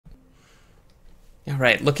All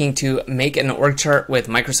right, looking to make an org chart with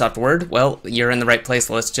Microsoft Word? Well, you're in the right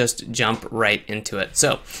place. Let's just jump right into it.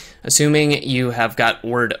 So, assuming you have got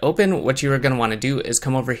Word open, what you are going to want to do is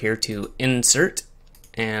come over here to Insert.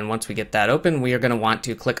 And once we get that open, we are going to want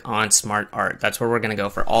to click on Smart Art. That's where we're going to go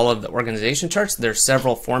for all of the organization charts. There's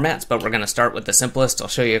several formats, but we're going to start with the simplest. I'll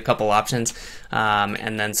show you a couple options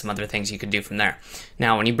and then some other things you could do from there.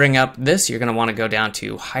 Now, when you bring up this, you're going to want to go down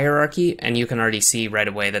to Hierarchy, and you can already see right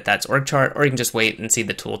away that that's org chart, or you can just wait and see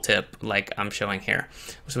the tooltip like I'm showing here.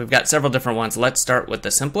 So we've got several different ones. Let's start with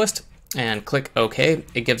the simplest and click OK.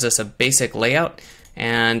 It gives us a basic layout,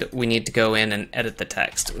 and we need to go in and edit the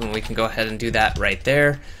text. And we can go ahead and do that right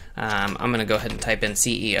there. I'm going to go ahead and type in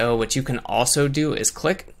CEO. What you can also do is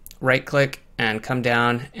right click, and come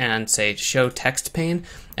down and say Show Text Pane.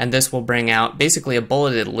 And this will bring out basically a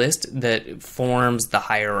bulleted list that forms the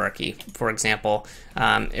hierarchy. For example,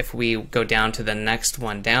 if we go down to the next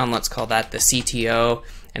one down, let's call that the CTO.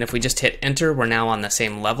 And if we just hit enter, we're now on the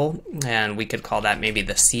same level. And we could call that maybe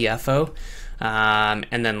the CFO.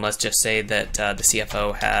 And then let's just say that the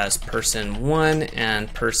CFO has person 1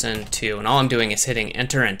 and person 2. And all I'm doing is hitting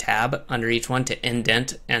enter and tab under each one to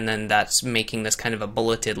indent. And then that's making this kind of a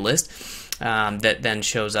bulleted list that then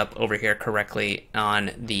shows up over here correctly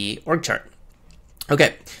on the org chart.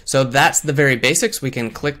 Okay, so that's the very basics. We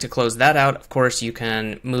can click to close that out. Of course, you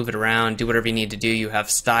can move it around, do whatever you need to do. You have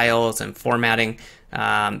styles and formatting.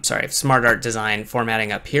 Smart Art Design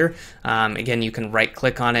formatting up here. Again, you can right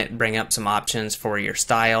click on it, bring up some options for your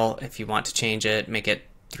style. If you want to change it, make it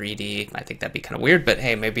 3D. I think that'd be kind of weird, but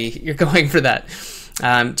hey, maybe you're going for that.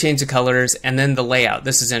 Change the colors, and then the layout.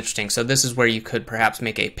 This is interesting. So this is where you could perhaps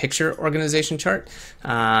make a picture organization chart.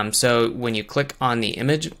 So when you click on the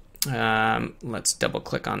image, let's double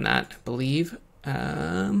click on that, I believe.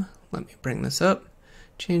 Let me bring this up.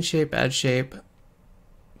 Change shape, add shape,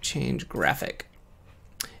 change graphic.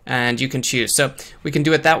 And you can choose. So we can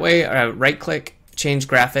do it that way. Right click, change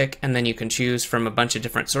graphic, and then you can choose from a bunch of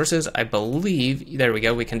different sources. I believe, there we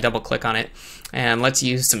go, we can double click on it. And let's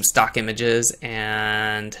use some stock images.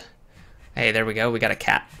 And hey, there we go, we got a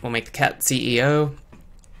cat. We'll make the cat CEO.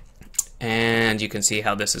 And you can see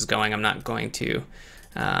how this is going. I'm not going to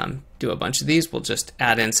do a bunch of these. We'll just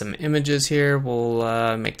add in some images here.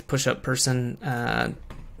 We'll make the push-up person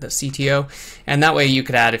the CTO, and that way you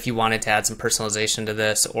could add, if you wanted to add some personalization to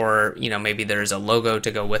this, or maybe there's a logo to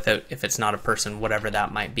go with it if it's not a person, whatever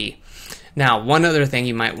that might be. Now, one other thing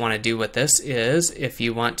you might want to do with this is if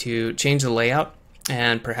you want to change the layout,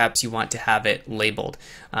 and perhaps you want to have it labeled.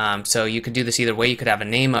 So you could do this either way. You could have a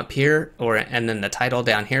name up here, and then the title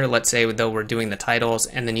down here. Let's say though we're doing the titles,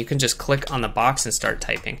 and then you can just click on the box and start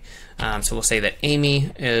typing. So we'll say that Amy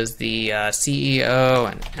is the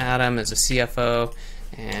CEO, and Adam is the CFO,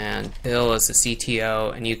 and Bill is the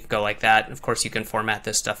CTO, and you can go like that. Of course, you can format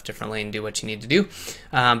this stuff differently and do what you need to do,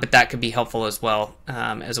 but that could be helpful as well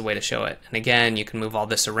as a way to show it. And again, you can move all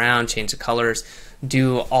this around, change the colors,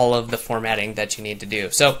 do all of the formatting that you need to do.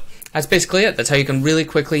 So that's basically it. That's how you can really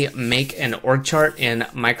quickly make an org chart in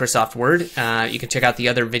Microsoft Word. You can check out the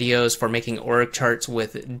other videos for making org charts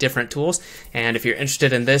with different tools. And if you're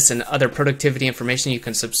interested in this and other productivity information, you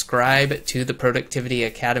can subscribe to the Productivity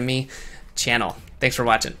Academy channel. Thanks for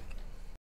watching.